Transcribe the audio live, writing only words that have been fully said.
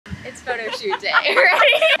It's photo shoot day.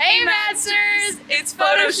 Ready? Hey Maddsters! It's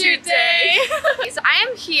photo shoot day! So I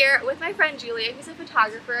am here with my friend Julia, who's a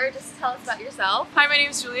photographer. Just tell us about yourself. Hi, my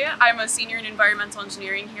name is Julia. I'm a senior in environmental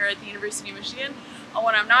engineering here at the University of Michigan.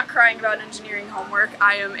 When I'm not crying about engineering homework,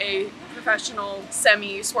 I am a professional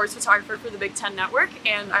semi-sports photographer for the Big Ten Network,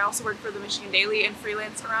 and I also work for the Michigan Daily and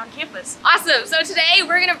freelance around campus. Awesome! So today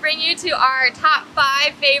we're going to bring you to our top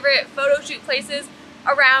 5 favorite photo shoot places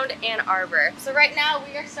around Ann Arbor. So right now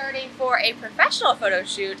we are starting for a professional photo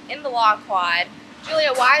shoot in the Law Quad.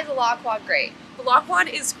 Julia, why is the Law Quad great? The Law Quad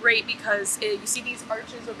is great because you see these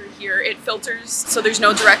arches over here, it filters so there's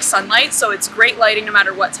no direct sunlight, so it's great lighting no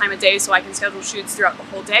matter what time of day, so I can schedule shoots throughout the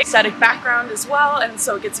whole day. Static background as well, and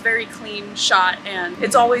so it gets a very clean shot, and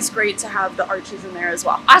it's always great to have the arches in there as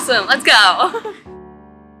well. Awesome, let's go!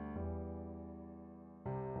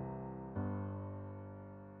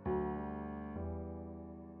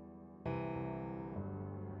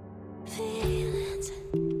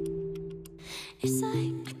 It's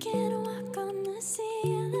like I can't walk on the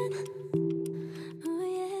ceiling. Oh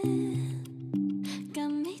yeah, got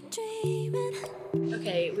me dreaming.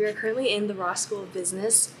 Okay, we are currently in the Ross School of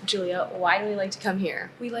Business. Julia, why do we like to come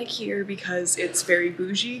here? We like here because it's very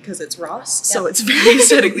bougie, because it's Ross, so it's very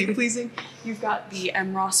aesthetically pleasing. You've got the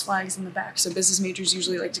M. Ross flags in the back, so business majors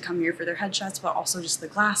usually like to come here for their headshots, but also just the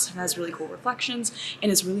glass has really cool reflections,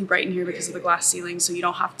 and it's really bright in here because of the glass ceiling, so you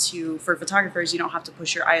don't have to, for photographers, you don't have to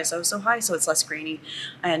push your ISO so high, so it's less grainy,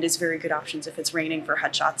 and it's very good options if it's raining for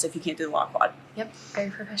headshots if you can't do the Law Quad. Yep, very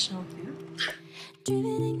professional. Yeah.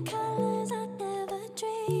 Dreaming in colors I never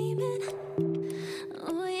dreamed.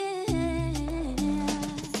 Oh yeah,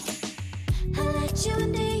 I let you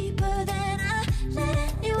in deeper than I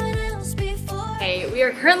let anyone else before. Okay, we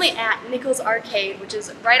are currently at Nichols Arcade, which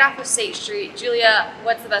is right off of State Street. Julia,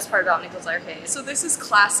 what's the best part about Nichols Arcade? So this is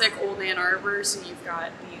classic old Ann Arbor, so you've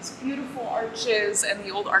got these beautiful arches and the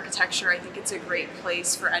old architecture. I think it's a great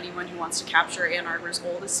place for anyone who wants to capture Ann Arbor's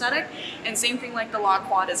old aesthetic. And same thing like the Law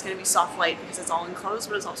Quad is going to be soft light because it's all enclosed,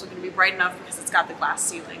 but it's also going to be bright enough because it's got the glass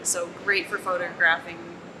ceiling. So great for photographing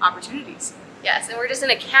opportunities. Yes, and we're just in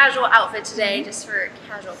a casual outfit today, just for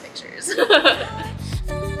casual pictures.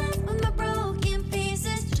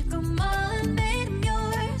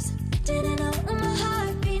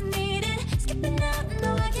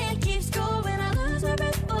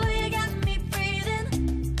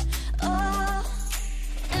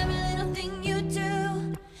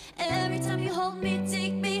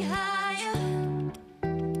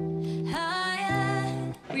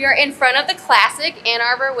 We are in front of the classic Ann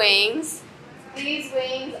Arbor wings. These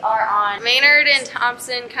wings are on Maynard and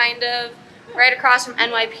Thompson, kind of, right across from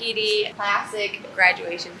NYPD. Classic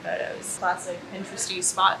graduation photos. Classic Pinteresty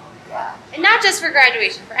spot. Yeah. And not just for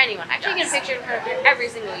graduation, for anyone. I've taken a picture in front of it every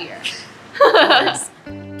single year.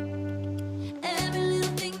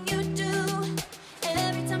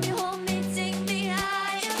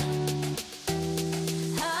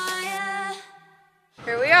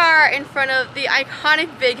 Here we are in front of the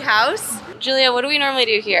iconic Big House. Julia, what do we normally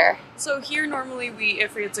do here? So here normally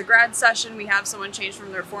if it's a grad session, we have someone change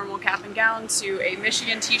from their formal cap and gown to a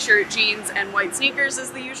Michigan t-shirt, jeans, and white sneakers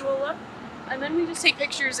is the usual look. And then we just take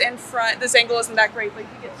pictures in front. This angle isn't that great, but you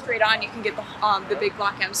get straight on, you can get the big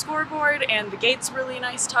Block M scoreboard, and the gate's really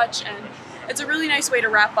nice touch, and it's a really nice way to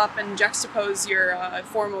wrap up and juxtapose your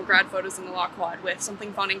formal grad photos in the Law Quad with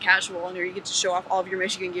something fun and casual, and here you get to show off all of your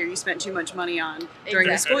Michigan gear you spent too much money on during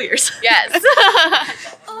the school years. Yes.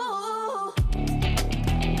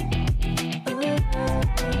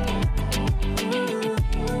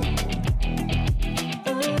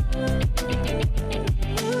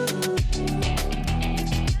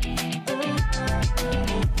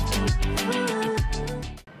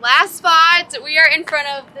 Last spot, we are in front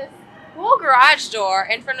of this cool garage door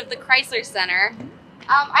in front of the Chrysler Center.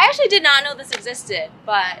 I actually did not know this existed,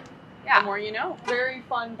 but yeah. The more you know. Very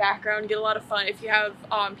fun background, get a lot of fun. If you have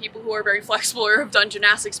people who are very flexible or have done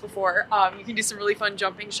gymnastics before, you can do some really fun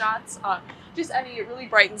jumping shots. It really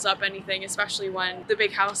brightens up anything, especially when the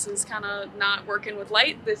Big House is kind of not working with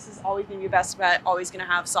light. This is always going to be the best bet, always going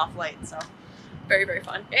to have soft light, so very, very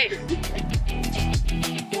fun. Hey.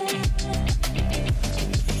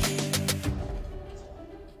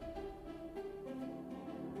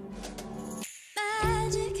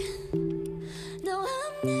 No,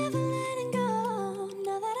 I'm never letting go.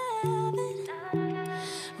 Now that I have it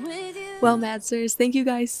with you. Well, Maddsters, thank you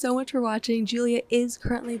guys so much for watching. Julia is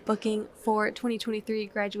currently booking for 2023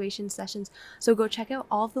 graduation sessions, so go check out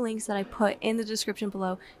all of the links that I put in the description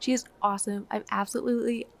below. She is awesome. I'm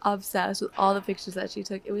absolutely obsessed with all the pictures that she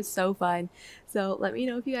took. It was so fun. So let me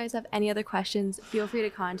know if you guys have any other questions. Feel free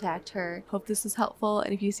to contact her. Hope this was helpful,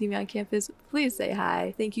 and if you see me on campus, please say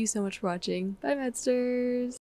hi. Thank you so much for watching. Bye, Maddsters.